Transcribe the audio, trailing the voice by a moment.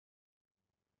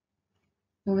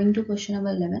Moving to question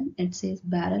number 11, it says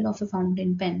barrel of a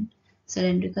fountain pen,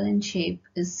 cylindrical in shape,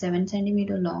 is 7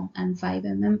 cm long and 5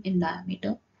 mm in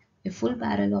diameter. A full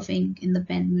barrel of ink in the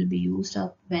pen will be used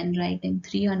up when writing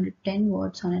 310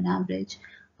 words on an average.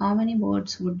 How many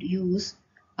words would use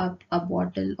up a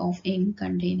bottle of ink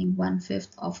containing 1/5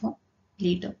 of a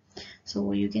liter?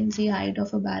 So you can see height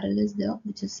of a barrel is there,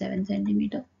 which is 7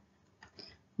 cm.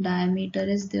 Diameter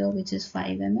is there, which is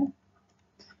 5 mm.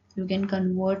 You can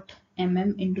convert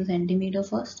mm into centimeter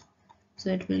first,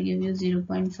 so it will give you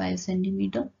 0.5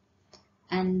 centimeter.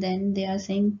 And then they are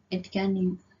saying it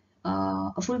can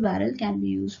a full barrel can be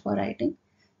used for writing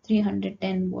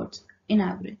 310 words in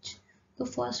average. तो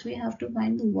first we have to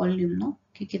find the volume ना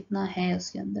कि कितना है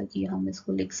उसके अंदर कि हम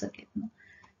इसको लिख सके इतना.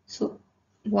 So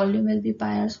volume will be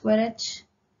pi r square h.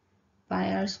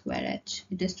 Pi r square h,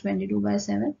 it is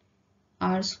 22/7.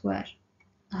 R square,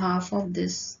 half of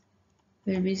this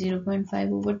will be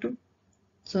 0.5 over 2.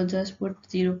 So just put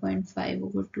 0.5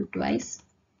 over 2 twice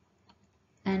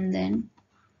and then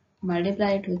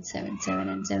multiply it with 7. 7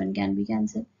 and 7 can be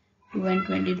cancelled. 2 and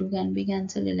 22 can be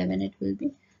cancelled. 11 it will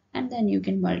be. And then you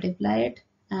can multiply it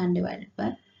and divide it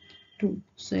by 2.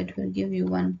 So it will give you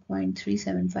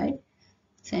 1.375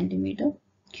 centimeter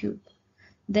cube.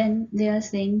 Then they are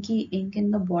saying कि ink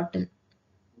in the bottle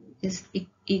is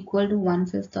equal to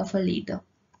 1/5 of a liter.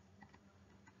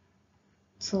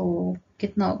 So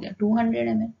कितना हो गया 200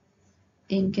 ml.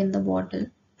 Ink in the bottle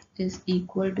is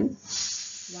equal to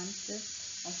 1/5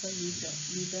 of a liter.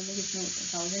 Liter में कितना होता है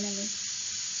 1000 ml.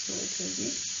 So it will be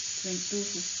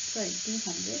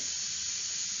 200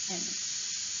 ml.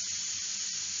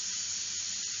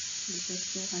 This is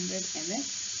 200 ml,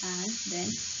 and then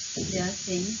they are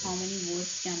saying how many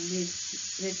words can be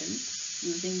written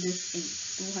using this ink.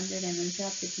 200 ml से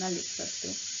आप कितना लिख सकते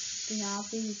हो. तो यहाँ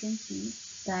पे you can see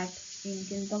that ink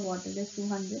in the bottle is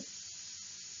 200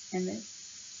 ml,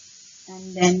 and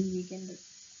then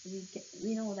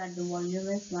we know that the volume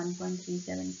is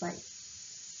 1.375,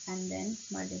 and then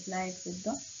multiply it with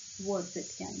the words it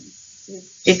can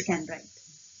write.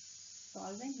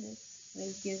 Solving this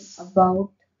will give about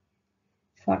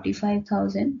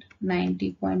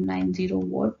 45,090.90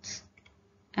 words.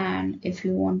 And if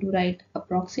you want to write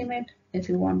approximate, if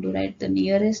you want to write the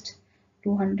nearest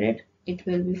 200, it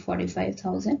will be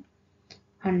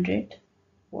 45,100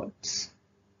 words.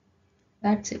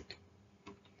 That's it.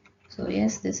 So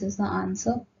yes, this is the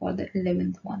answer for the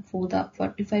 11th one. For the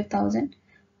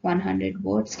 45,100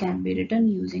 words can be written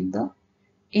using the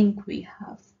ink we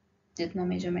have, jitna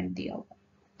measurement diya hoga.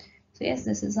 So yes,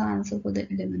 this is the answer for the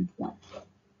 11th one.